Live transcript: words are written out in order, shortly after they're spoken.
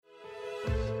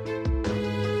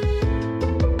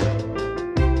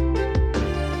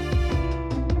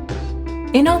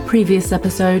In our previous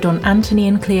episode on Antony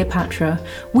and Cleopatra,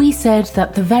 we said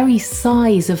that the very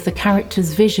size of the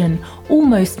character's vision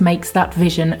almost makes that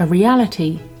vision a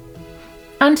reality.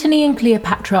 Antony and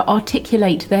Cleopatra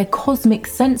articulate their cosmic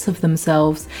sense of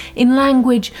themselves in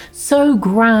language so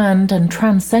grand and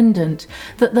transcendent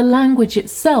that the language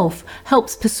itself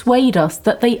helps persuade us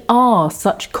that they are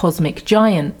such cosmic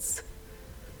giants.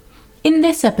 In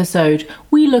this episode,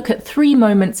 we look at 3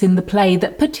 moments in the play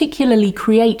that particularly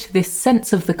create this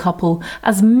sense of the couple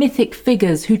as mythic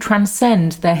figures who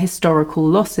transcend their historical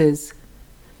losses.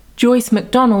 Joyce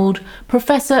MacDonald,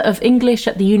 Professor of English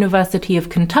at the University of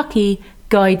Kentucky,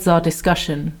 guides our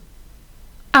discussion.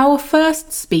 Our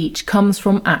first speech comes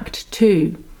from Act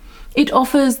 2. It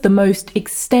offers the most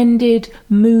extended,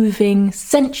 moving,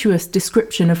 sensuous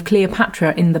description of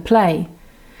Cleopatra in the play.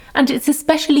 And it's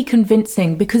especially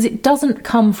convincing because it doesn't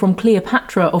come from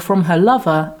Cleopatra or from her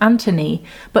lover, Antony,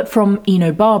 but from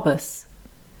Enobarbus.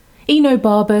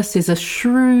 Enobarbus is a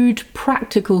shrewd,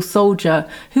 practical soldier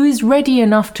who is ready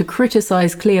enough to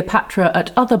criticise Cleopatra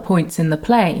at other points in the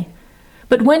play.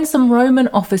 But when some Roman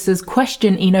officers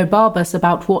question Enobarbus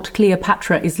about what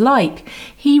Cleopatra is like,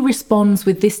 he responds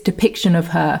with this depiction of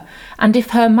her, and if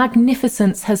her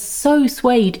magnificence has so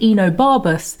swayed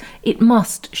Enobarbus, it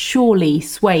must surely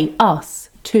sway us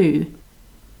too.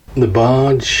 The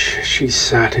barge she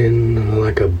sat in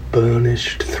like a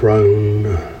burnished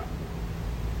throne,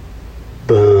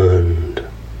 burned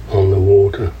on the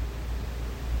water.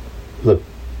 The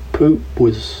poop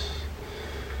was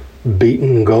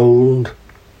beaten gold,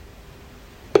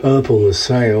 purple the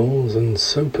sails, and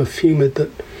so perfumed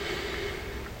that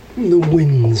the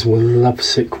winds were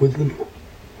lovesick with them.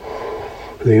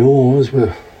 The oars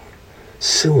were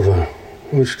silver,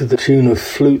 which to the tune of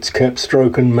flutes kept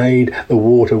stroke and made the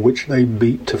water which they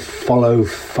beat to follow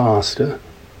faster,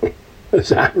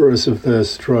 as amorous of their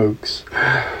strokes,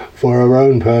 for her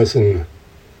own person.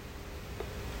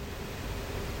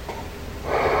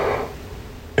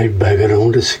 They beggared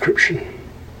all description.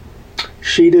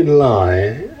 She did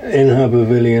lie in her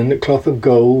pavilion, a cloth of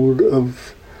gold,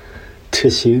 of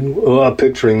tissue,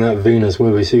 picturing that Venus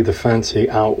where we see the fancy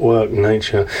outwork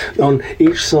nature. On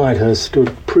each side her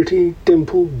stood pretty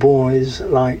dimpled boys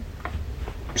like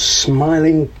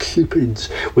smiling cupids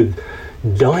with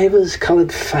divers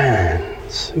coloured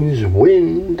fans, whose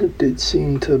wind did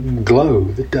seem to glow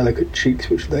the delicate cheeks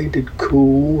which they did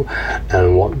cool,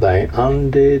 and what they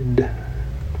undid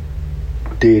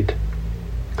did.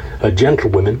 Her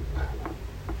gentlewomen,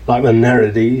 like the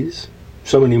Nereides,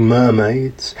 so many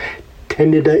mermaids,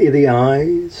 tended her i' the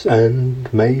eyes,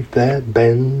 and made their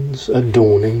bends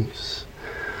adornings.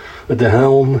 At the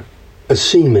helm a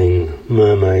seeming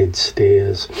mermaid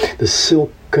steers, the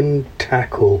silken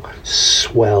tackle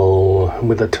swell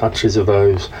with the touches of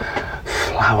those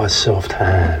flower-soft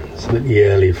hands that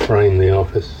yearly frame the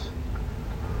office.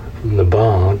 From the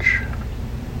barge,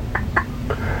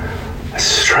 a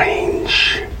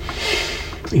strange,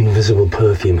 invisible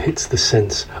perfume hits the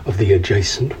sense of the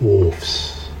adjacent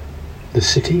wharfs. The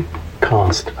city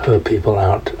cast her people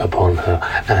out upon her,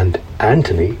 and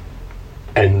Antony,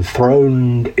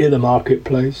 enthroned in the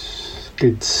marketplace,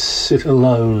 did sit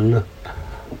alone,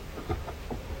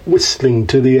 whistling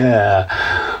to the air,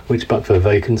 which but for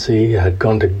vacancy had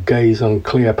gone to gaze on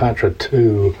Cleopatra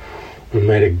too, and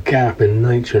made a gap in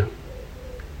nature.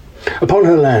 Upon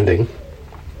her landing,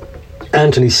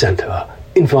 Antony sent her,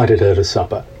 invited her to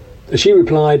supper. She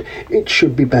replied it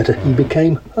should be better he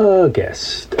became her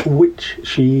guest, which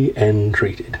she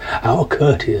entreated. Our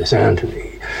courteous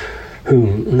Antony,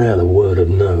 whom ne'er the word of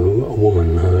no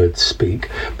woman heard speak,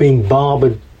 being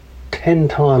barbered 10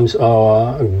 times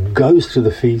o'er, goes to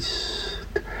the feast,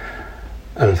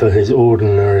 and for his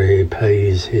ordinary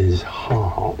pays his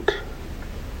heart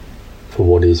for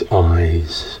what his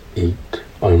eyes eat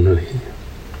only.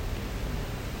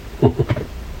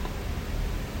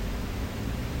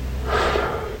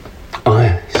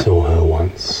 I saw her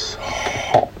once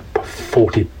hop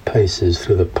 40 paces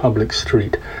through the public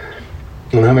street,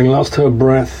 and having lost her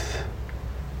breath,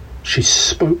 she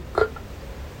spoke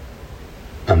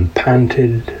and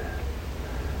panted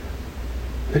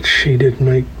that she did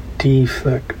make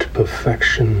defect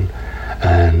perfection,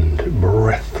 and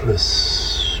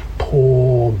breathless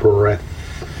pour breath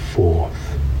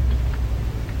forth.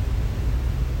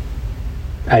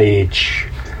 Age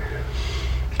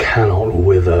cannot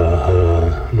wither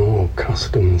her, nor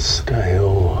custom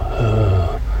stale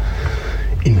her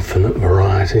infinite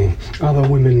variety. Other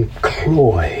women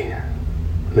cloy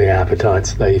the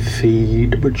appetites they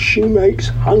feed, but she makes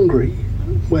hungry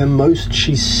where most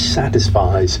she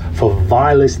satisfies. For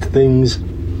vilest things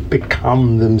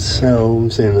become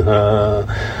themselves in her.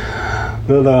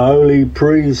 The holy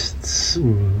priests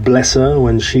bless her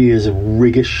when she is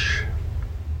riggish.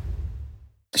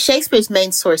 Shakespeare's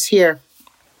main source here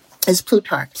is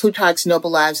Plutarch. Plutarch's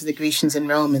Noble Lives of the Grecians and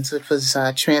Romans, which was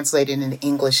translated into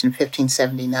English in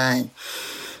 1579.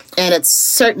 And at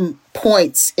certain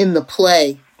points in the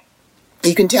play,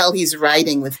 you can tell he's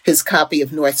writing with his copy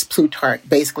of North's Plutarch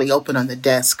basically open on the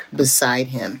desk beside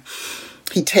him.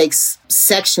 He takes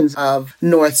sections of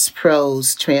North's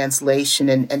prose translation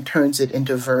and turns it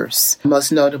into verse,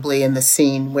 most notably in the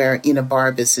scene where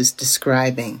Enobarbus is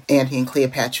describing Antony and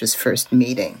Cleopatra's first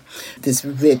meeting. This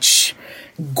rich,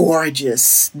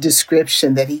 gorgeous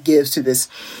description that he gives to this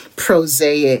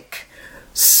prosaic,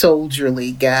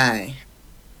 soldierly guy.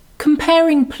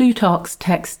 Comparing Plutarch's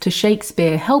text to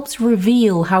Shakespeare helps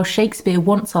reveal how Shakespeare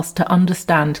wants us to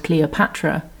understand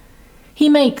Cleopatra. He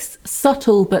makes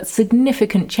subtle but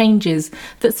significant changes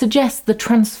that suggest the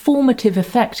transformative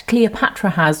effect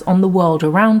Cleopatra has on the world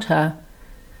around her.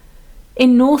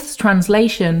 In North's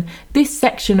translation, this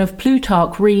section of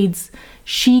Plutarch reads,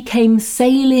 "She came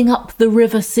sailing up the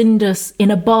river Cindus in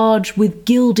a barge with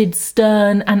gilded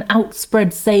stern and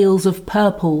outspread sails of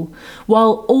purple,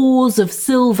 while oars of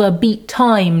silver beat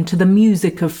time to the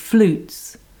music of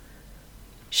flutes."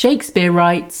 Shakespeare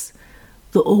writes,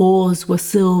 "The oars were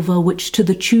silver, which to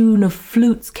the tune of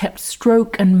flutes kept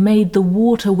stroke, and made the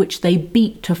water which they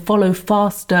beat to follow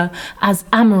faster, as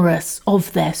amorous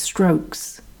of their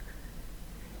strokes."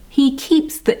 He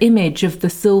keeps the image of the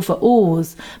silver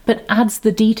oars, but adds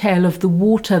the detail of the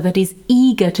water that is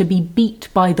eager to be beat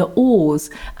by the oars,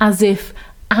 as if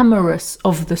amorous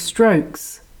of the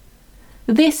strokes.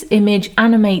 This image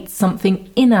animates something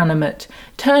inanimate,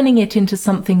 turning it into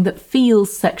something that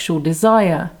feels sexual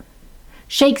desire.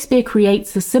 Shakespeare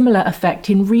creates a similar effect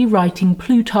in rewriting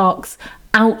Plutarch's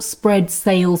outspread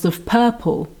sails of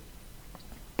purple.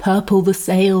 Purple the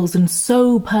sails, and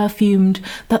so perfumed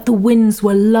that the winds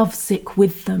were lovesick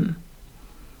with them.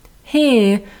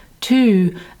 Here,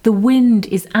 too, the wind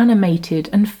is animated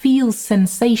and feels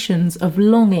sensations of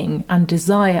longing and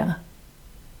desire.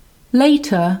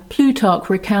 Later, Plutarch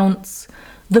recounts,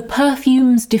 "The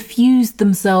perfumes diffused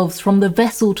themselves from the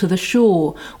vessel to the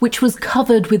shore, which was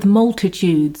covered with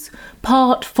multitudes,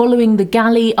 part following the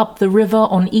galley up the river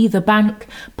on either bank,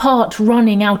 part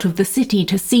running out of the city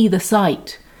to see the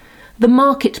sight. The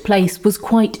marketplace was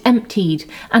quite emptied,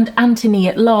 and Antony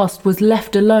at last was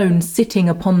left alone sitting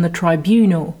upon the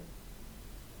tribunal."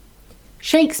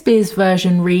 Shakespeare's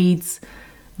version reads,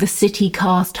 "The city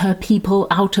cast her people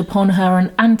out upon her,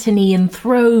 and Antony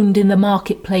enthroned in the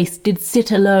marketplace did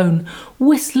sit alone,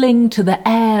 whistling to the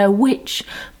air, which,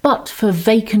 but for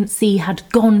vacancy, had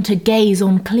gone to gaze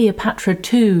on Cleopatra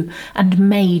too, and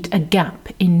made a gap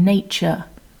in nature."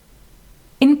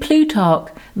 In Plutarch,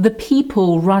 the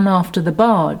people run after the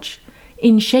barge.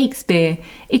 In Shakespeare,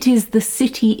 it is the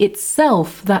city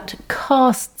itself that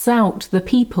casts out the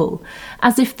people,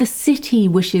 as if the city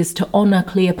wishes to honour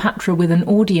Cleopatra with an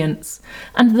audience,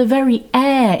 and the very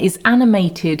air is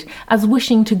animated as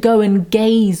wishing to go and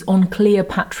gaze on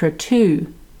Cleopatra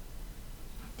too.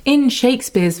 In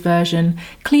Shakespeare's version,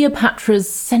 Cleopatra's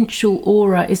sensual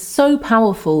aura is so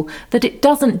powerful that it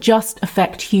doesn't just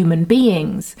affect human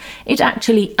beings. It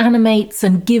actually animates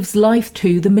and gives life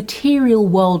to the material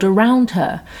world around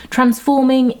her,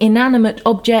 transforming inanimate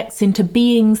objects into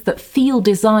beings that feel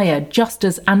desire just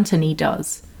as Antony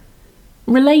does.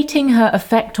 Relating her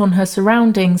effect on her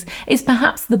surroundings is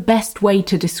perhaps the best way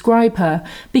to describe her,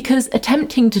 because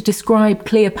attempting to describe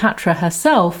Cleopatra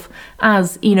herself,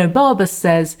 as Enobarbus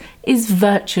says, is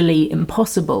virtually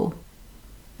impossible.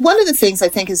 One of the things I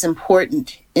think is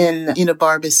important in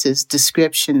Enobarbus's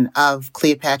description of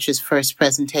Cleopatra's first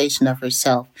presentation of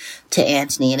herself to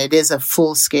Antony, and it is a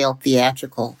full-scale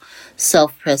theatrical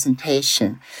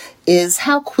self-presentation, is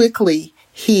how quickly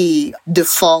he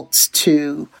defaults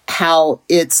to how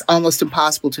it's almost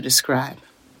impossible to describe.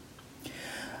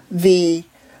 The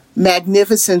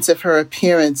magnificence of her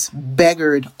appearance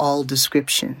beggared all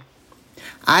description.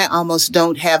 I almost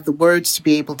don't have the words to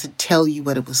be able to tell you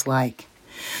what it was like.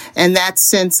 And that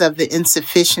sense of the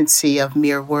insufficiency of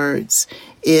mere words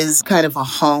is kind of a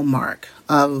hallmark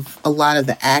of a lot of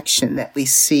the action that we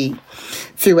see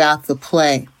throughout the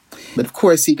play. But of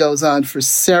course, he goes on for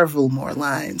several more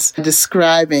lines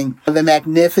describing the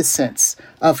magnificence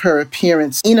of her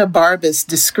appearance. Enobarbus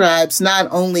describes not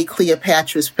only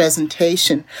Cleopatra's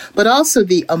presentation, but also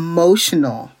the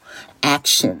emotional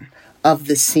action of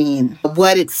the scene,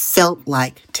 what it felt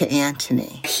like to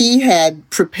Antony. He had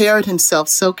prepared himself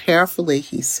so carefully,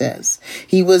 he says.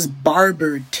 He was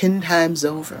barbered 10 times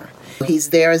over. He's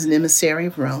there as an emissary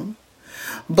of Rome,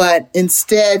 but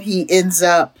instead he ends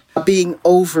up being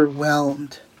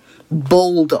overwhelmed,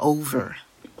 bowled over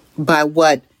by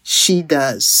what she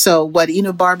does. So what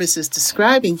Enobarbus is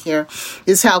describing here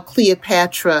is how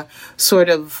Cleopatra sort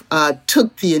of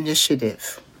took the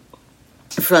initiative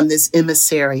from this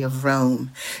emissary of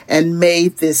Rome and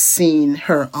made this scene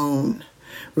her own,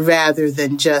 rather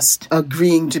than just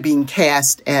agreeing to being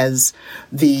cast as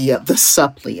the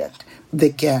suppliant, the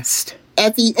guest.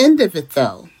 At the end of it,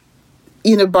 though,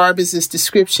 Enobarbus'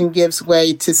 description gives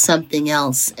way to something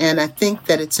else, and I think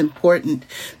that it's important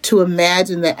to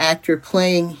imagine the actor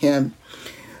playing him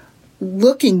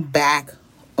looking back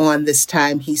on this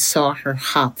time he saw her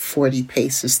hop 40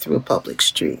 paces through a public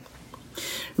street.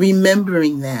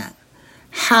 Remembering that,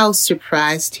 how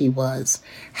surprised he was,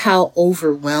 how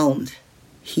overwhelmed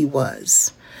he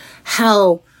was,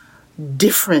 how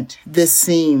different this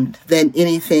seemed than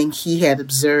anything he had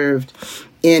observed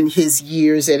in his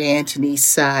years at Antony's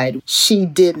side. She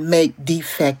did make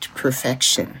defect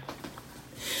perfection.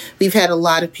 We've had a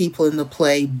lot of people in the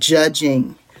play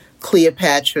judging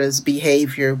Cleopatra's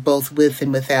behavior both with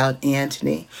and without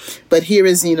Antony. But here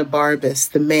is Enobarbus,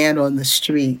 the man on the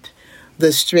street,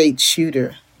 the straight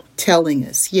shooter, telling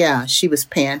us, yeah, she was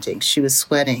panting, she was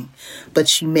sweating, but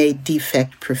she made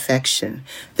defect perfection.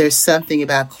 There's something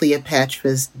about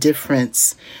Cleopatra's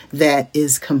difference that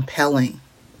is compelling,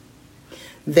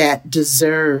 that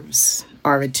deserves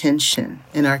our attention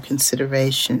and our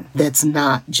consideration, that's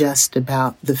not just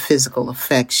about the physical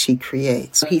effects she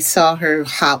creates. He saw her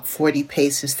hop 40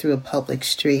 paces through a public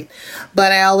street,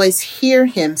 but I always hear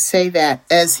him say that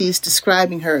as he's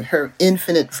describing her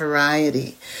infinite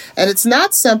variety. And it's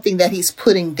not something that he's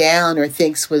putting down or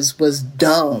thinks was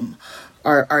dumb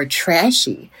or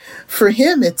trashy. For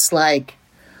him, it's like,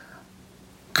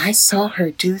 I saw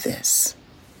her do this.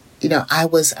 I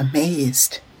was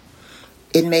amazed.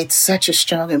 It made such a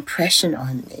strong impression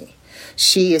on me.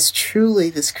 She is truly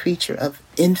this creature of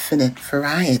infinite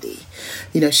variety.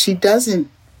 She doesn't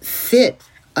fit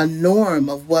a norm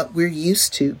of what we're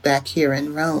used to back here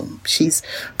in Rome. She's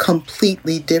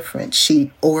completely different.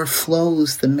 She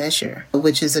overflows the measure,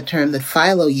 which is a term that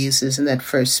Philo uses in that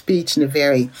first speech in a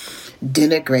very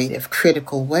denigrative,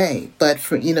 critical way. But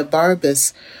for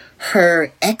Enobarbus,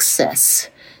 her excess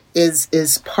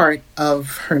is part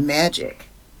of her magic.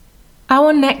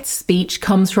 Our next speech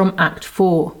comes from Act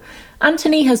 4.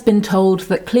 Antony has been told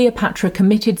that Cleopatra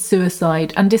committed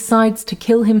suicide and decides to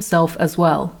kill himself as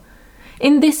well.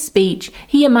 In this speech,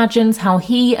 he imagines how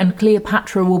he and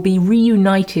Cleopatra will be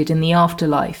reunited in the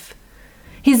afterlife.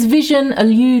 His vision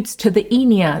alludes to the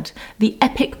Aeneid, the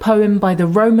epic poem by the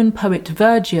Roman poet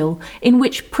Virgil, in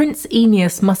which Prince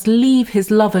Aeneas must leave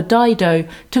his lover Dido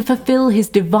to fulfill his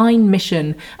divine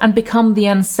mission and become the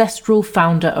ancestral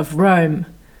founder of Rome.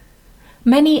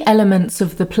 Many elements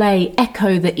of the play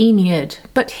echo the Aeneid,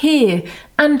 but here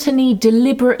Antony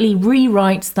deliberately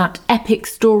rewrites that epic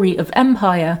story of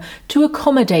empire to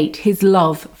accommodate his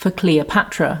love for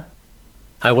Cleopatra.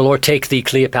 I will o'ertake thee,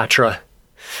 Cleopatra,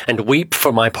 and weep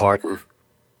for my pardon.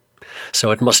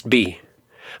 So it must be,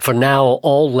 for now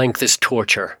all length is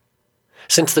torture.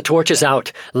 Since the torch is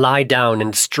out, lie down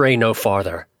and stray no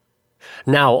farther.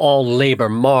 Now all labour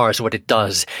mars what it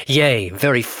does, yea,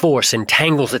 very force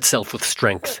entangles itself with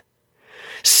strength.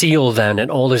 Seal then,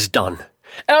 and all is done.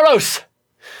 Eros!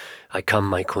 I come,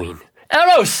 my queen.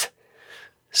 Eros!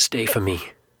 Stay for me.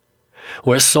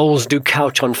 Where souls do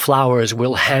couch on flowers,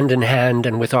 we'll hand in hand,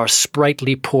 and with our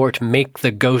sprightly port make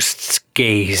the ghosts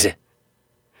gaze.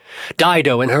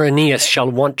 Dido and her Aeneas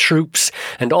shall want troops,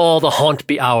 and all the haunt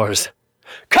be ours.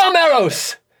 Come,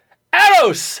 Eros!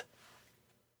 Eros!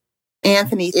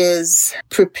 Antony is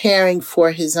preparing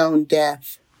for his own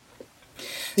death.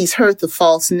 He's heard the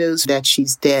false news that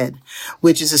she's dead,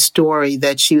 which is a story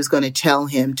that she was going to tell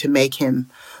him to make him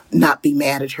not be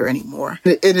mad at her anymore.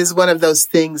 It is one of those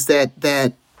things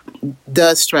that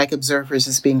does strike observers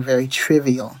as being very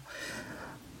trivial.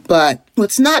 But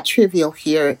what's not trivial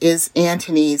here is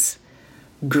Antony's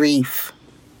grief,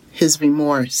 his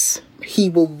remorse. He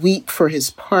will weep for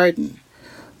his pardon.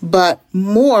 But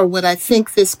more, what I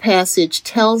think this passage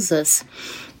tells us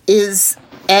is,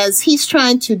 as he's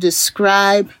trying to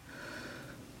describe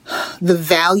the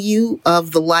value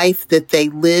of the life that they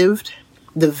lived,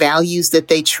 the values that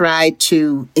they tried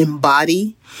to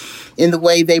embody in the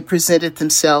way they presented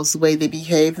themselves, the way they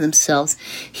behaved themselves,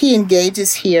 he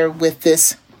engages here with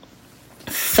this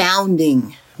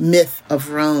founding myth of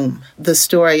Rome, the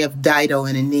story of Dido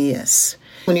and Aeneas.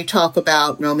 When you talk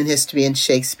about Roman history and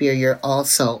Shakespeare, you're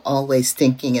also always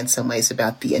thinking in some ways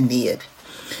about the Aeneid.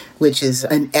 which is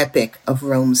an epic of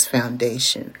Rome's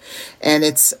foundation. And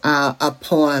it's a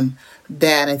poem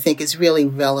that I think is really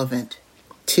relevant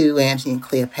to Antony and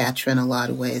Cleopatra in a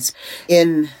lot of ways.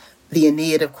 In the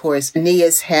Aeneid, of course,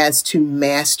 Aeneas has to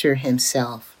master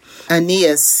himself.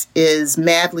 Aeneas is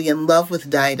madly in love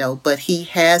with Dido, but he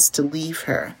has to leave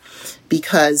her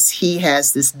because he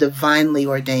has this divinely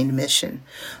ordained mission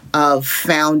of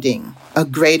founding a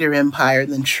greater empire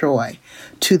than Troy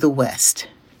to the west.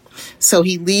 So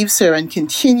he leaves her and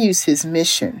continues his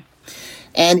mission.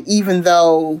 And even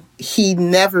though he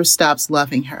never stops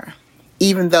loving her,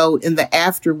 even though in the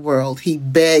afterworld he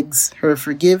begs her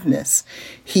forgiveness,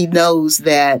 he knows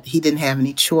that he didn't have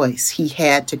any choice. He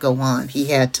had to go on. He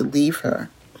had to leave her.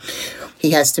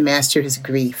 He has to master his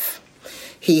grief.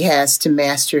 He has to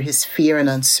master his fear and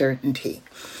uncertainty.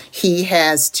 He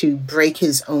has to break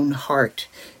his own heart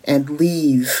and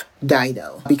leave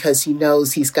Dido because he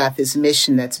knows he's got this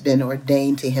mission that's been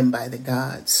ordained to him by the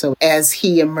gods. So as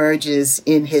he emerges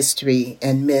in history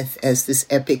and myth as this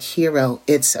epic hero,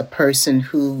 it's a person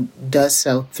who does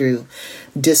so through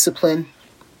discipline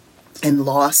and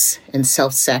loss and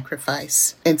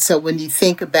self-sacrifice. And so when you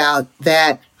think about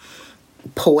that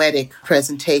poetic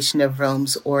presentation of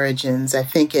Rome's origins, I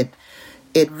think it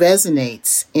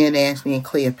resonates in Antony and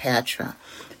Cleopatra.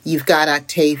 You've got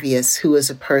Octavius, who is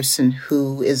a person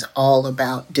who is all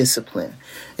about discipline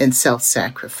and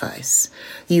self-sacrifice.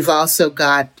 You've also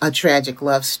got a tragic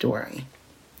love story.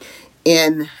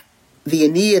 In the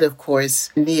Aeneid, of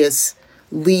course, Aeneas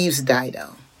leaves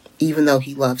Dido, even though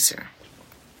he loves her.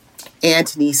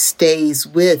 Antony stays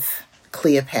with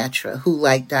Cleopatra, who,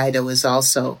 like Dido, is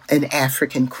also an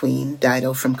African queen,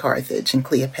 Dido from Carthage and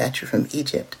Cleopatra from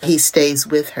Egypt. He stays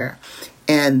with her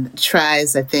and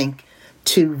tries, I think,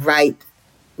 to write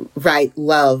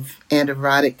love and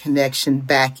erotic connection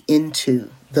back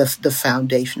into the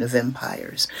foundation of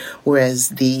empires. Whereas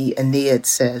the Aeneid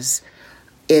says,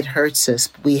 it hurts us,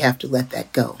 but we have to let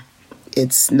that go.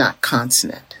 It's not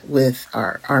consonant with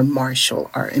our martial,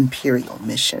 our imperial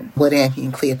mission. What Antony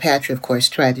and Cleopatra, of course,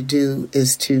 try to do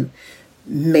is to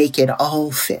make it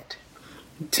all fit,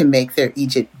 to make their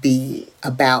Egypt be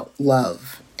about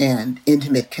love and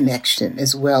intimate connection,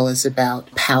 as well as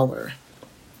about power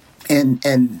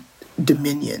and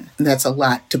dominion. And that's a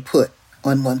lot to put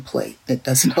on one plate. It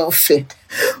doesn't all fit.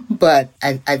 But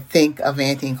I think of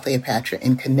Antony and Cleopatra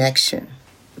in connection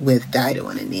with Dido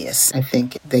and Aeneas. I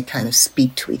think they kind of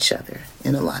speak to each other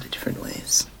in a lot of different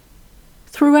ways.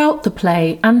 Throughout the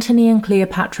play, Antony and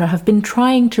Cleopatra have been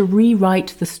trying to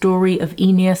rewrite the story of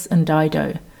Aeneas and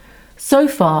Dido. So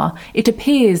far, it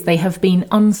appears they have been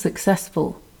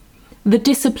unsuccessful. The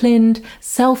disciplined,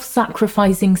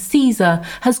 self-sacrificing Caesar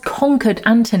has conquered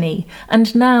Antony,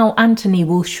 and now Antony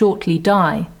will shortly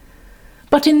die.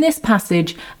 But in this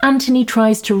passage, Antony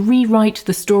tries to rewrite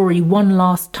the story one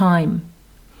last time.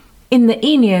 In the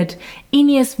Aeneid,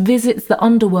 Aeneas visits the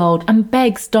underworld and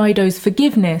begs Dido's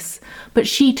forgiveness, but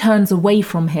she turns away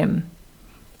from him.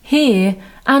 Here,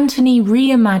 Antony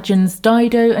reimagines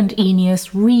Dido and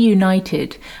Aeneas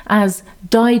reunited as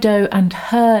Dido and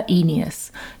her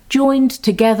Aeneas, joined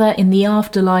together in the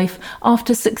afterlife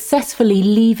after successfully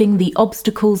leaving the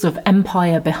obstacles of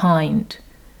empire behind.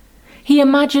 He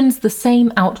imagines the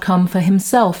same outcome for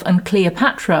himself and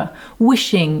Cleopatra,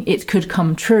 wishing it could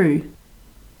come true.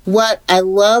 What I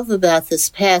love about this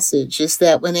passage is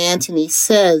that when Antony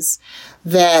says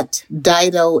that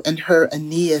Dido and her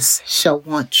Aeneas shall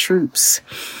want troops,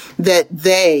 that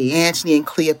they, Antony and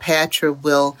Cleopatra,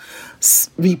 will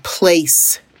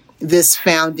replace this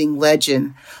founding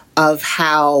legend of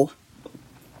how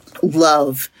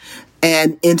love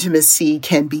and intimacy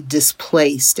can be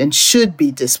displaced and should be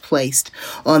displaced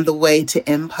on the way to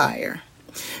empire.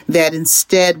 That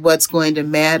instead what's going to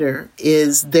matter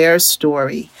is their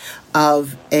story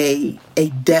of a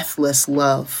deathless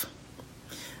love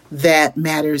that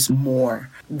matters more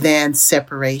than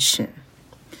separation.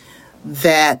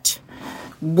 That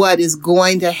what is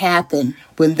going to happen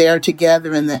when they're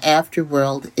together in the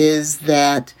afterworld is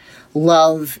that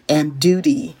love and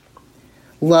duty,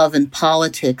 love and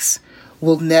politics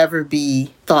will never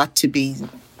be thought to be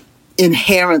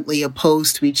inherently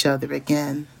opposed to each other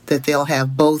again, that they'll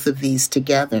have both of these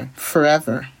together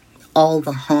forever. All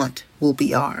the haunt will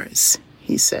be ours,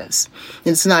 he says.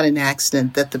 And it's not an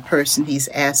accident that the person he's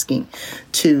asking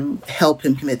to help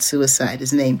him commit suicide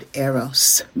is named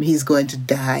Eros. He's going to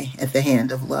die at the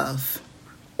hand of love.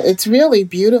 It's really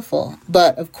beautiful,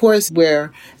 but of course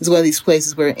it's one of these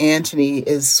places where Antony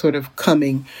is sort of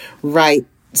coming right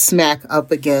smack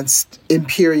up against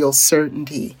imperial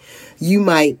certainty. You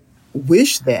might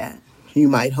wish that, you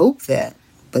might hope that,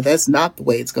 but that's not the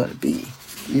way it's going to be.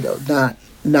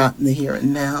 not in the here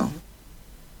and now.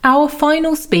 Our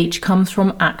final speech comes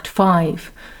from Act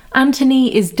 5.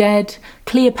 Antony is dead,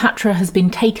 Cleopatra has been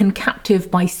taken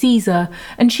captive by Caesar,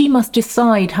 and she must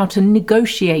decide how to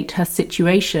negotiate her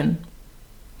situation.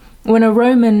 When a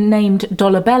Roman named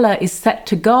Dolabella is set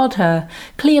to guard her,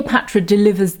 Cleopatra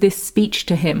delivers this speech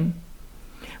to him.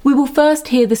 We will first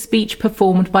hear the speech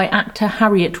performed by actor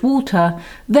Harriet Walter,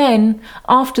 then,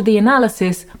 after the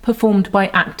analysis, performed by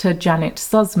actor Janet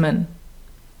Sussman.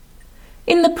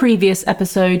 In the previous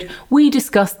episode, we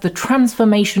discussed the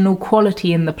transformational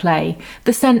quality in the play,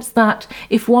 the sense that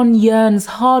if one yearns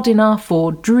hard enough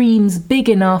or dreams big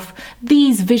enough,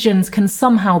 these visions can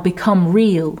somehow become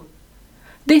real.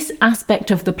 This aspect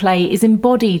of the play is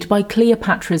embodied by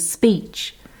Cleopatra's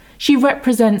speech. She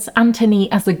represents Antony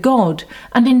as a god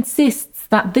and insists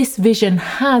that this vision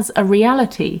has a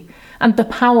reality, and the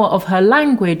power of her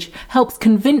language helps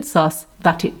convince us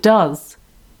that it does.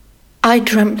 I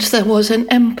dreamt there was an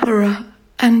emperor,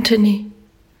 Antony.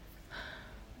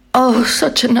 Oh,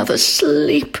 such another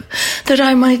sleep, that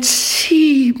I might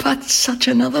see but such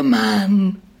another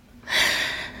man.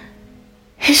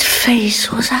 His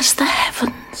face was as the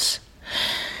heavens,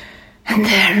 and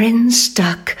therein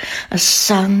stuck a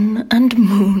sun and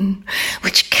moon,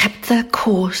 which kept their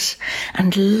course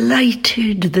and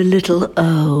lighted the little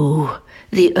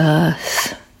the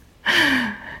earth.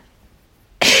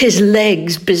 His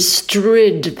legs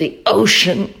bestrid the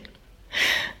ocean.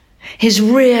 His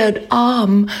reared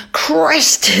arm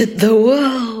crested the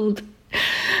world.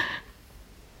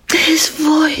 His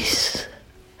voice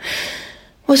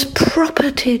was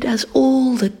propertied as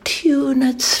all the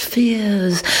tuned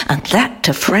spheres, and that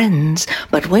to friends,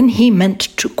 but when he meant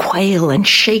to quail and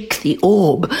shake the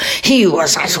orb, he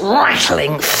was as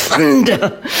rattling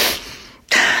thunder.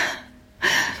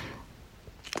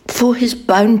 For his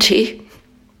bounty,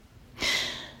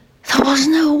 there was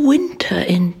no winter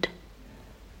in't,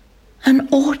 and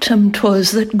autumn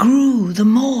 'twas that grew the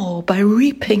more by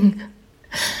reaping.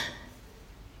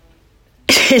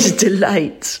 His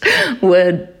delights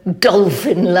were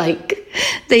dolphin-like.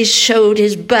 They showed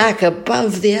his back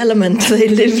above the element they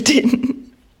lived in.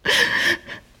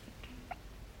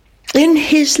 In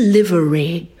his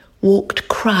livery walked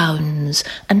crowns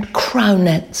and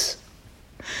crownets.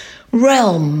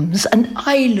 Realms and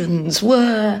islands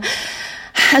were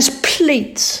as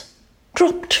plates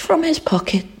dropped from his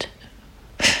pocket.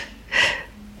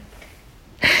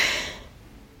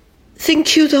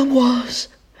 Think you there was,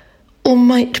 or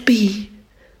might be,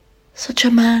 such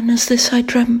a man as this I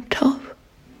dreamt of?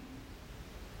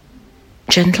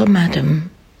 Gentle madam,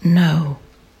 no.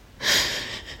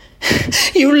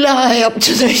 You lie up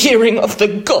to the hearing of the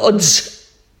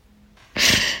gods.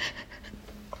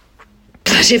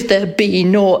 But if there be,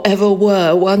 nor ever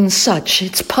were, one such,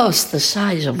 it's past the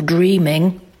size of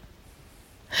dreaming.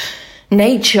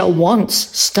 Nature wants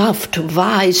stuff to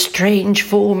vie strange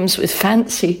forms with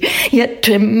fancy, yet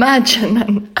to imagine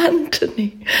an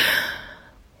Antony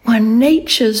were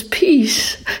nature's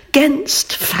peace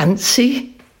 'gainst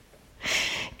fancy,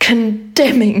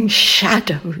 condemning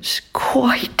shadows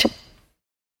quite.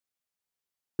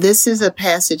 This is a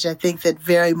passage, I think, that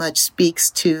very much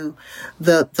speaks to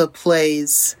the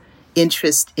play's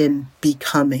interest in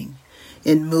becoming,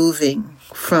 in moving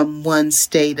from one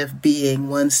state of being,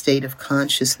 one state of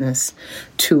consciousness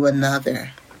to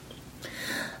another.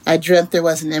 I dreamt there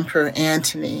was an Emperor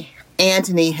Antony.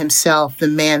 Antony himself, the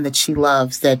man that she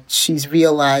loves, that she's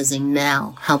realizing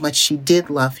now how much she did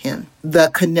love him. The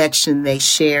connection they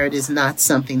shared is not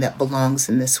something that belongs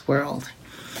in this world.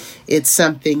 It's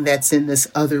something that's in this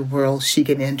other world she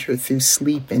can enter through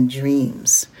sleep and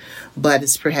dreams, but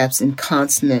it's perhaps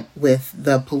inconsonant with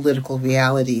the political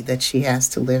reality that she has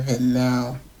to live in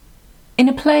now. In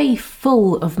a play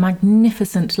full of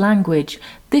magnificent language,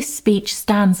 this speech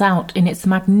stands out in its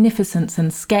magnificence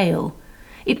and scale.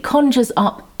 It conjures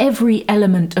up every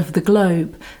element of the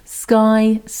globe,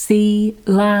 sky, sea,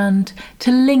 land,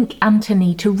 to link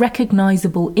Antony to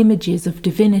recognisable images of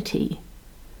divinity.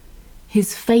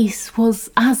 His face was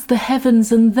as the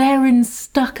heavens, and therein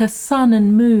stuck a sun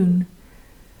and moon.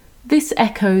 This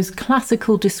echoes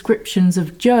classical descriptions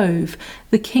of Jove,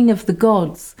 the king of the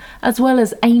gods, as well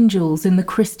as angels in the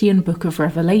Christian book of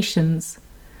Revelations.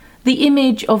 The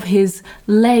image of his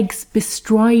legs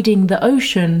bestriding the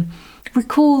ocean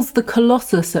recalls the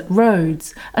Colossus at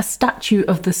Rhodes, a statue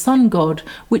of the sun god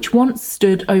which once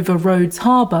stood over Rhodes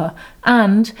harbour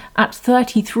and, at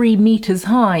 33 metres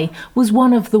high, was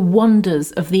one of the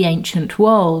wonders of the ancient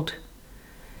world.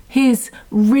 His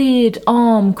reared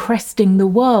arm cresting the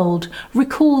world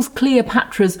recalls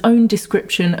Cleopatra's own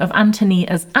description of Antony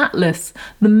as Atlas,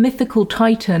 the mythical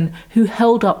titan who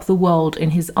held up the world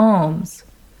in his arms.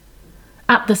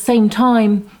 At the same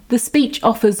time, the speech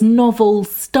offers novel,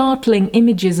 startling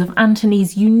images of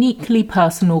Antony's uniquely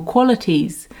personal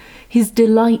qualities. His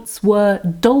delights were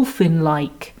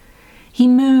dolphin-like. He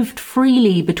moved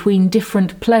freely between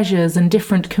different pleasures and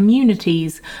different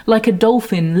communities, like a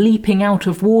dolphin leaping out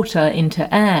of water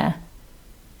into air.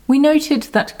 We noted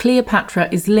that Cleopatra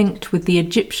is linked with the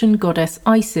Egyptian goddess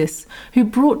Isis, who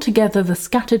brought together the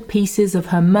scattered pieces of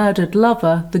her murdered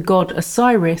lover, the god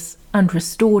Osiris, and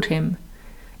restored him.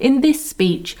 In this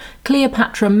speech,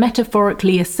 Cleopatra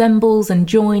metaphorically assembles and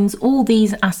joins all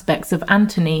these aspects of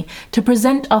Antony to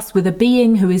present us with a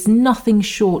being who is nothing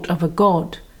short of a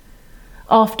god.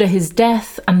 After his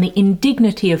death and the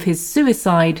indignity of his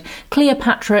suicide,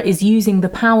 Cleopatra is using the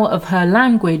power of her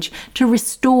language to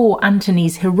restore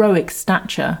Antony's heroic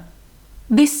stature.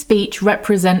 This speech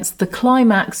represents the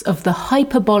climax of the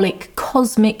hyperbolic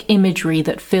cosmic imagery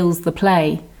that fills the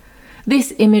play.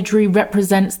 This imagery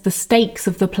represents the stakes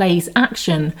of the play's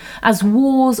action, as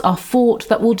wars are fought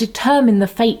that will determine the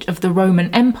fate of the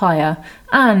Roman Empire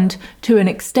and, to an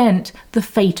extent, the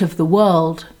fate of the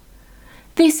world.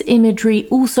 This imagery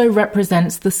also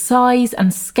represents the size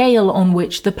and scale on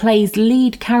which the play's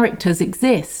lead characters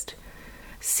exist.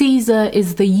 Caesar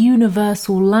is the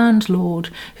universal landlord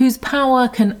whose power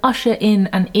can usher in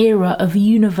an era of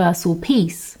universal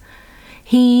peace.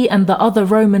 He and the other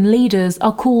Roman leaders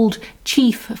are called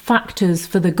chief factors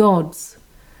for the gods.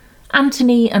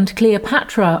 Antony and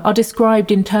Cleopatra are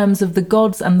described in terms of the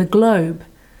gods and the globe.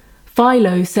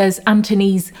 Philo says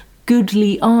Antony's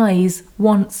goodly eyes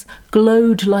once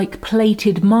glowed like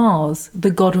plated Mars,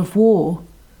 the god of war.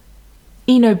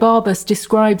 Enobarbus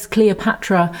describes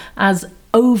Cleopatra as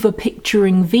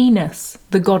over-picturing Venus,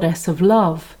 the goddess of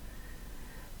love.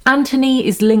 Antony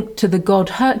is linked to the god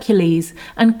Hercules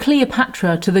and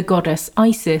Cleopatra to the goddess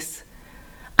Isis.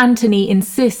 Antony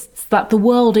insists that the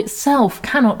world itself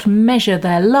cannot measure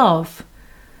their love.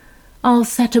 "I'll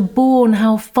set a bourne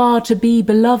how far to be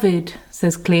beloved,"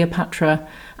 says Cleopatra,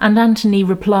 and Antony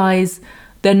replies,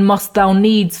 "Then must thou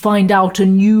needs find out a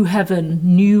new heaven,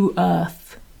 new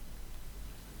earth."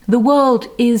 The world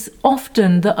is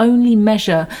often the only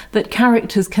measure that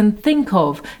characters can think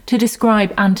of to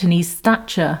describe Antony's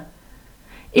stature.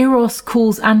 Eros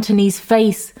calls Antony's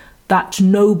face "that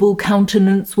noble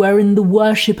countenance wherein the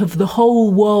worship of the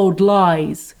whole world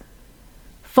lies."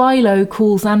 Philo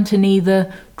calls Antony the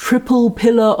triple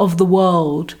pillar of the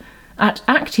world. At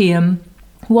Actium,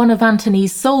 one of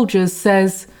Antony's soldiers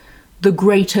says, "The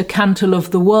greater cantle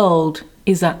of the world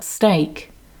is at stake."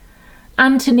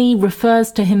 Antony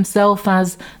refers to himself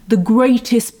as the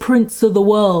greatest prince of the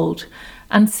world,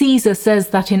 and Caesar says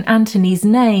that in Antony's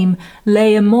name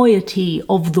lay a moiety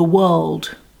of the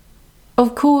world.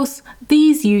 Of course,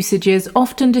 these usages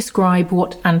often describe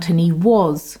what Antony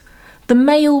was. The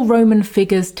male Roman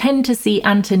figures tend to see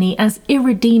Antony as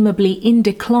irredeemably in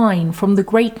decline from the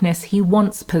greatness he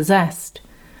once possessed.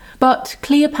 But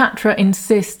Cleopatra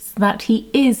insists that he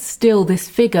is still this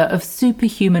figure of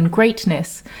superhuman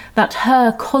greatness, that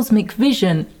her cosmic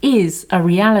vision is a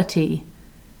reality.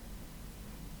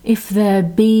 "If there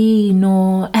be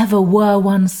nor ever were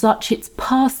one such, it's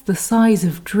past the size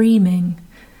of dreaming.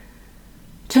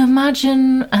 To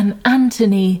imagine an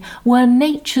Antony were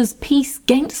nature's peace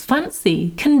 'gainst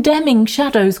fancy, condemning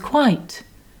shadows quite.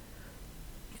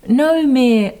 No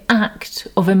mere act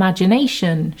of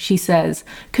imagination," she says,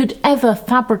 "could ever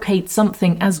fabricate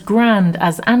something as grand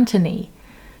as Antony.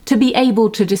 To be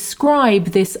able to describe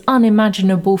this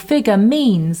unimaginable figure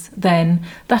means, then,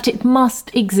 that it must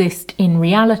exist in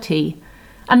reality,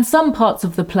 and some parts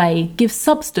of the play give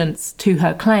substance to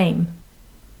her claim."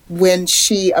 When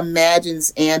she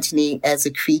imagines Antony as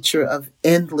a creature of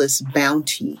endless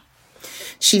bounty,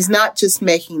 she's not just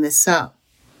making this up.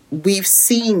 We've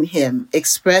seen him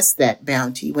express that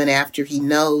bounty when, after he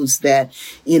knows that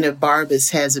Enobarbus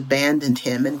has abandoned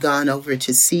him and gone over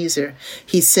to Caesar,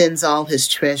 he sends all his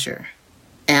treasure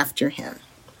after him.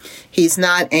 He's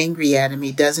not angry at him.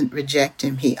 He doesn't reject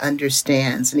him. He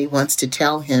understands, and he wants to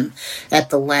tell him at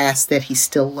the last that he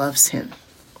still loves him.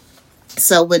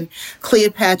 So when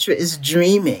Cleopatra is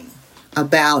dreaming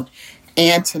about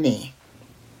Antony,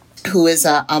 who is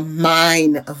a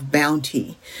mine of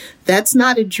bounty, that's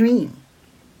not a dream.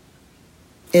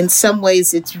 In some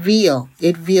ways, it's real.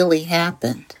 It really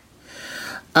happened.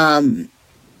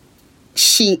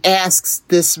 She asks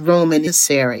this Roman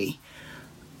emissary,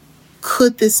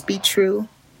 could this be true?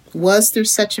 Was there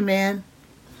such a man?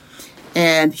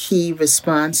 And he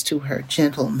responds to her,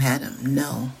 "Gentle madam,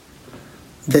 know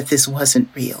that this wasn't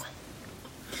real."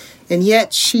 And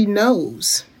yet she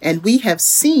knows, and we have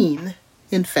seen,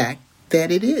 in fact,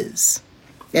 that it is.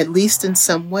 At least in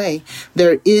some way,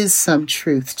 there is some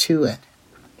truth to it.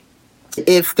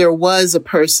 If there was a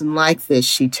person like this,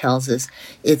 she tells us,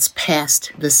 it's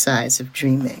past the size of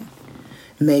dreaming.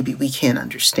 Maybe we can't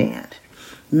understand.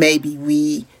 Maybe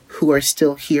we who are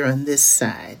still here on this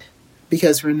side,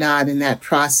 because we're not in that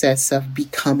process of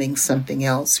becoming something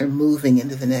else or moving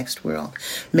into the next world.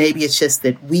 Maybe it's just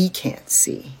that we can't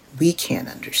see, we can't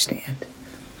understand,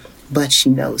 but she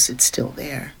knows it's still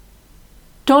there.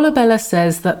 Dolabella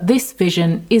says that this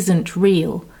vision isn't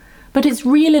real, but it's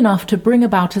real enough to bring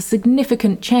about a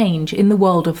significant change in the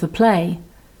world of the play.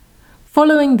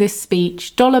 Following this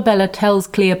speech, Dolabella tells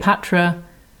Cleopatra,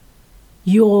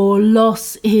 "Your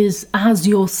loss is as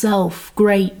yourself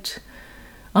great.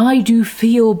 I do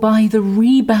feel by the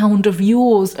rebound of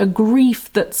yours a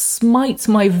grief that smites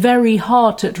my very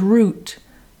heart at root."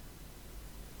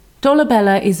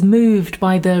 Dolabella is moved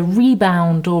by the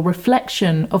rebound or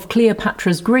reflection of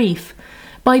Cleopatra's grief,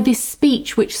 by this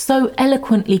speech which so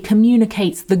eloquently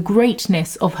communicates the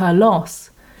greatness of her loss.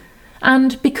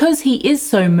 And because he is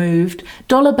so moved,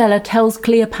 Dolabella tells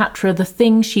Cleopatra the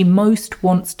thing she most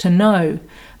wants to know,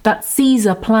 that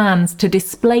Caesar plans to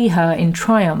display her in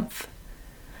triumph.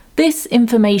 This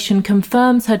information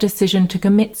confirms her decision to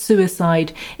commit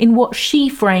suicide in what she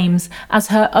frames as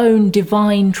her own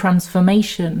divine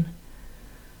transformation.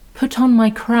 "Put on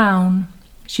my crown,"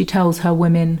 she tells her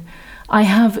women. "I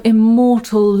have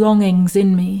immortal longings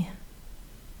in me."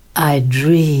 I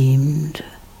dreamed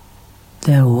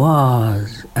there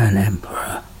was an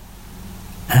emperor,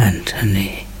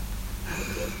 Antony.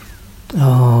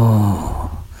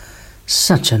 Oh,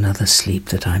 such another sleep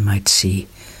that I might see,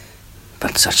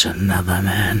 but such another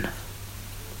man.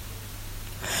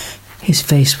 His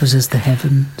face was as the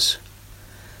heavens,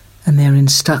 and therein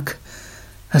stuck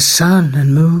a sun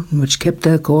and moon which kept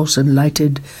their course and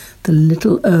lighted the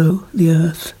little the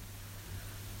earth.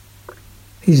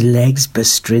 His legs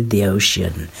bestrid the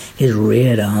ocean, his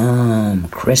reared arm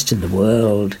crested the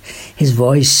world, his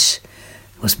voice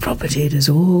was propertied as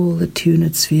all the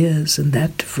tuned spheres, and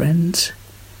that to friends.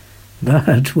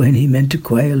 But when he meant to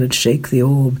quail and shake the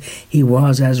orb, he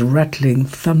was as rattling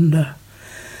thunder.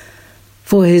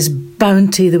 For his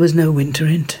bounty there was no winter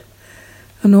in't,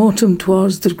 and autumn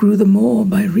 'twas that grew the more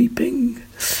by reaping.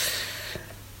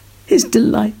 His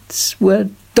delights were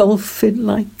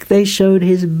dolphin-like, they showed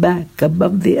his back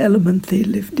above the element they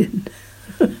lived in.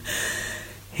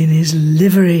 In his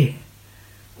livery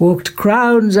walked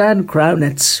crowns and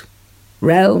crownets,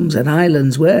 realms and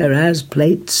islands were as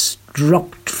plates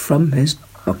dropped from his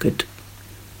pocket.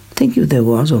 Think you there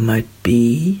was or might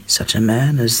be such a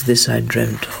man as this I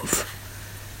dreamt of?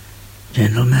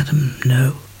 Gentle madam,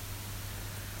 no.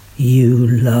 You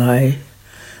lie,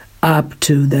 up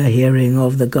to the hearing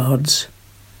of the gods.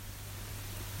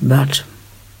 But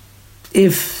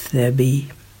if there be,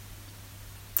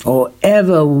 or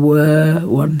ever were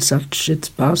one such, it's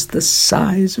past the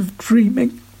size of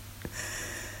dreaming.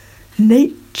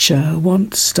 Nature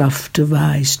wants stuff to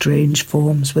vie strange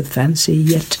forms with fancy,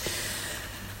 yet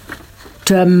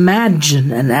to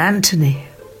imagine an Antony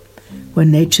when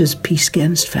nature's peace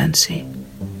against fancy,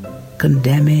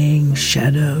 condemning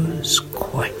shadows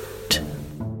quite.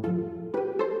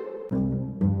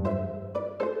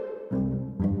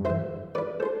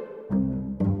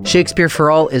 Shakespeare for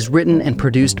All is written and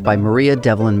produced by Maria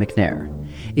Devlin McNair.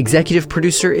 Executive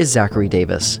producer is Zachary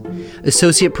Davis.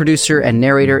 Associate producer and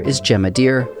narrator is Gemma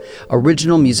Deer.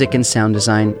 Original music and sound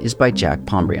design is by Jack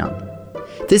Pombrion.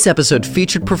 This episode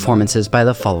featured performances by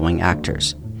the following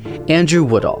actors: Andrew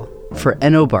Woodall for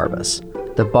Enobarbus,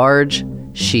 the barge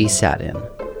she sat in;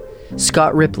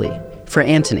 Scott Ripley for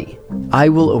Antony, I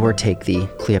Will Overtake Thee,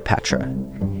 Cleopatra;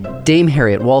 Dame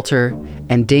Harriet Walter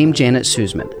and Dame Janet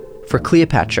Suzman for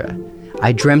Cleopatra,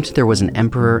 I Dreamt There Was an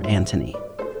Emperor Antony.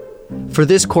 For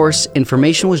this course,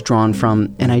 information was drawn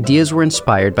from and ideas were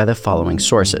inspired by the following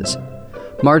sources: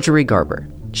 Marjorie Garber,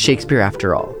 Shakespeare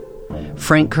After All;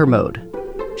 Frank Kermode,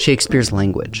 Shakespeare's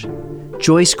Language;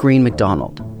 Joyce Green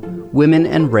MacDonald, Women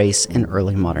and Race in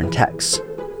Early Modern Texts;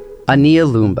 Ania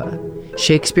Lumba,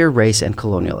 Shakespeare, Race and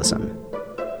Colonialism;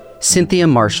 Cynthia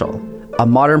Marshall, A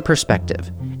Modern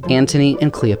Perspective, Antony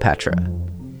and Cleopatra;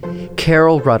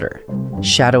 Carol Rudder,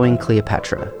 Shadowing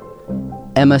Cleopatra;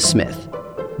 Emma Smith,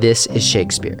 This is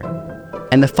Shakespeare;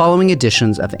 and the following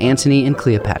editions of Antony and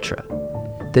Cleopatra: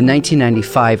 the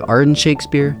 1995 Arden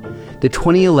Shakespeare, the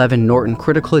 2011 Norton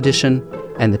Critical Edition,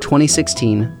 and the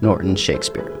 2016 Norton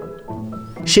Shakespeare.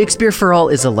 Shakespeare for All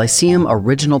is a Lyceum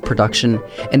original production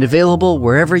and available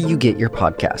wherever you get your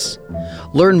podcasts.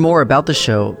 Learn more about the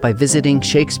show by visiting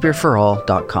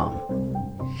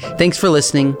shakespeareforall.com. Thanks for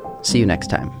listening. See you next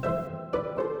time.